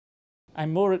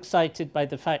I'm more excited by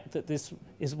the fact that this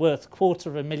is worth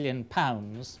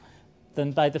 £250,000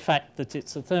 than by the fact that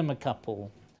it's a thermocouple.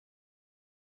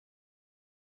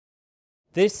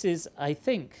 This is, I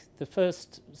think, the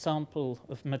first sample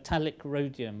of metallic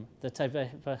rhodium that I've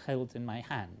ever held in my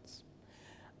hands.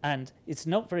 And it's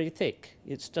not very thick,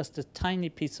 it's just a tiny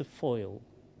piece of foil.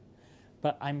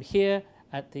 But I'm here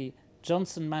at the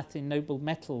Johnson Matthey Noble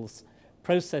Metals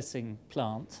processing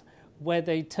plant, where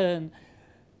they turn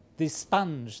the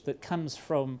sponge that comes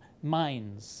from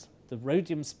mines, the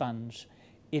rhodium sponge,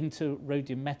 into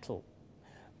rhodium metal.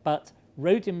 But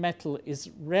rhodium metal is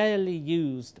rarely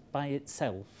used by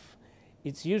itself.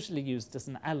 It's usually used as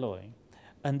an alloy.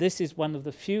 And this is one of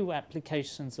the few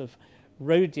applications of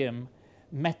rhodium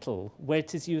metal where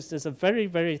it is used as a very,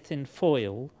 very thin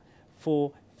foil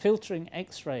for filtering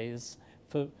X-rays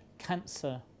for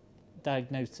cancer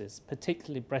diagnosis,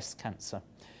 particularly breast cancer.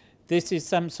 This is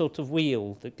some sort of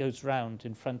wheel that goes round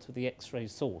in front of the X-ray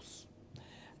source.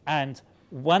 And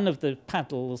one of the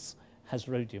paddles has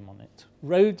rhodium on it.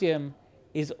 Rhodium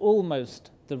is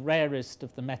almost the rarest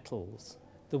of the metals.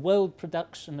 The world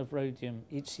production of rhodium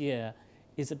each year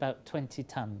is about 20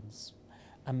 tons.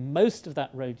 And most of that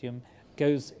rhodium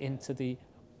goes into the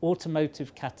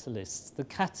automotive catalysts, the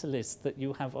catalysts that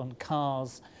you have on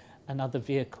cars and other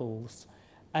vehicles.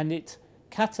 And it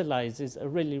catalyzes a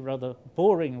really rather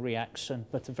boring reaction,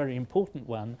 but a very important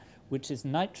one, which is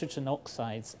nitrogen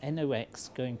oxides, NOx,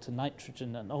 going to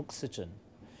nitrogen and oxygen.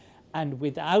 And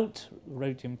without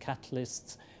rhodium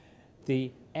catalysts,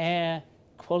 the air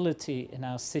quality in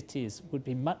our cities would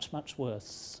be much, much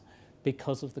worse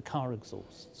because of the car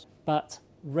exhausts. But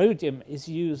rhodium is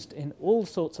used in all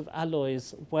sorts of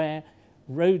alloys where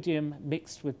rhodium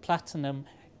mixed with platinum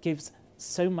gives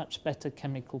so much better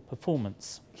chemical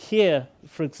performance. Here,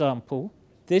 for example,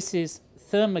 this is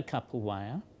thermocouple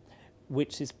wire,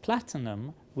 which is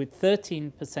platinum with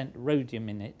 13% rhodium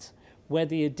in it, where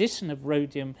the addition of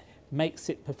rhodium makes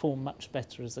it perform much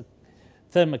better as a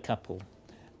thermocouple.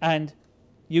 And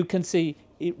you can see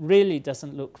it really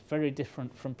doesn't look very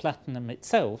different from platinum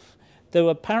itself, though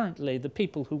apparently the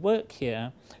people who work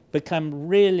here become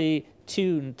really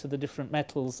tuned to the different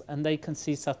metals and they can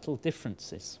see subtle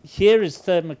differences. Here is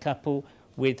thermocouple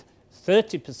with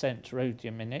 30%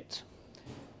 rhodium in it,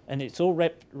 and it's all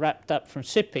wrapped up from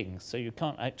shipping, so you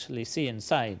can't actually see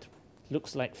inside.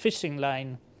 Looks like fishing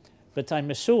line, but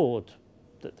I'm assured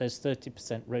that there's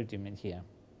 30% rhodium in here,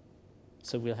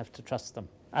 so we'll have to trust them.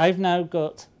 I've now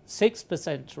got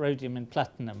 6% rhodium in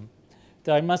platinum,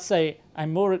 though I must say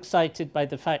I'm more excited by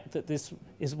the fact that this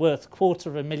is worth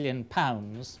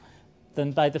 £250,000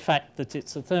 than by the fact that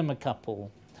it's a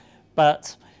thermocouple.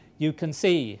 But you can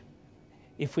see,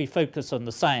 if we focus on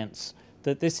the science,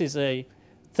 that this is a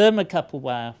thermocouple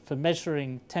wire for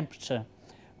measuring temperature,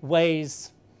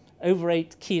 weighs over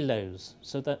 8 kilos,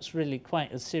 so that's really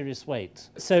quite a serious weight.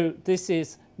 So this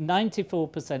is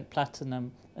 94%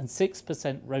 platinum and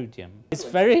 6% rhodium. It's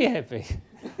very heavy.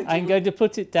 I'm going to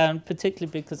put it down,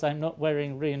 particularly because I'm not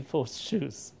wearing reinforced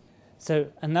shoes. So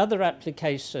another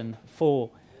application for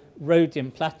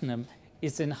rhodium platinum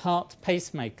is in heart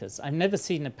pacemakers. I've never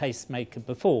seen a pacemaker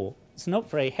before. It's not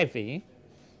very heavy,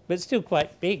 but it's still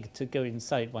quite big to go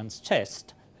inside one's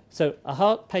chest. So a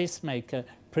heart pacemaker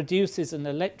produces an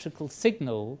electrical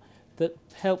signal that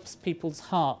helps people's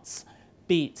hearts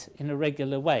beat in a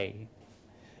regular way.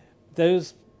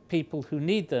 Those people who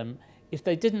need them, if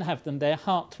they didn't have them, their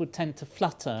heart would tend to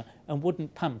flutter and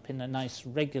wouldn't pump in a nice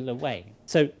regular way.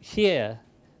 So here,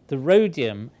 the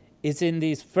rhodium is in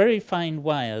these very fine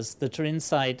wires that are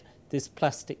inside this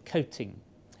plastic coating.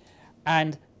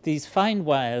 And these fine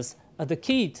wires are the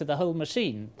key to the whole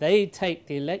machine. They take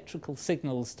the electrical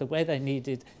signals to where they're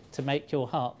needed to make your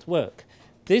heart work.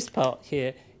 This part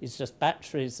here is just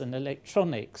batteries and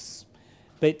electronics,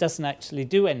 but it doesn't actually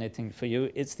do anything for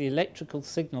you. It's the electrical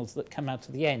signals that come out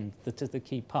of the end that are the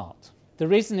key part. The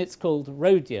reason it's called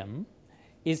rhodium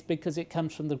is because it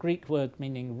comes from the Greek word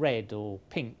meaning red or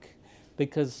pink,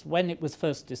 because when it was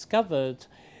first discovered,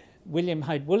 William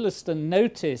Hyde Wollaston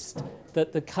noticed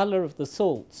that the colour of the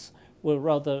salts were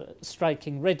rather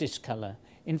striking reddish colour.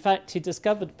 In fact, he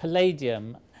discovered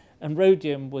palladium, and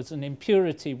rhodium was an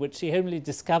impurity which he only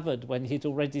discovered when he'd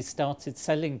already started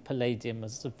selling palladium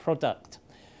as a product.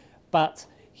 But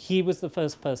he was the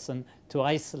first person to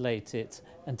isolate it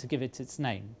and to give it its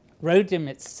name. Rhodium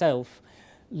itself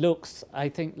looks, I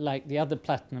think, like the other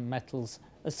platinum metals,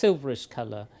 a silverish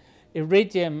colour.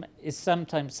 Iridium is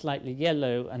sometimes slightly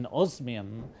yellow, and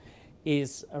osmium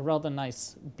is a rather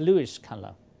nice bluish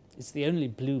colour. It's the only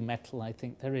blue metal I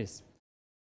think there is.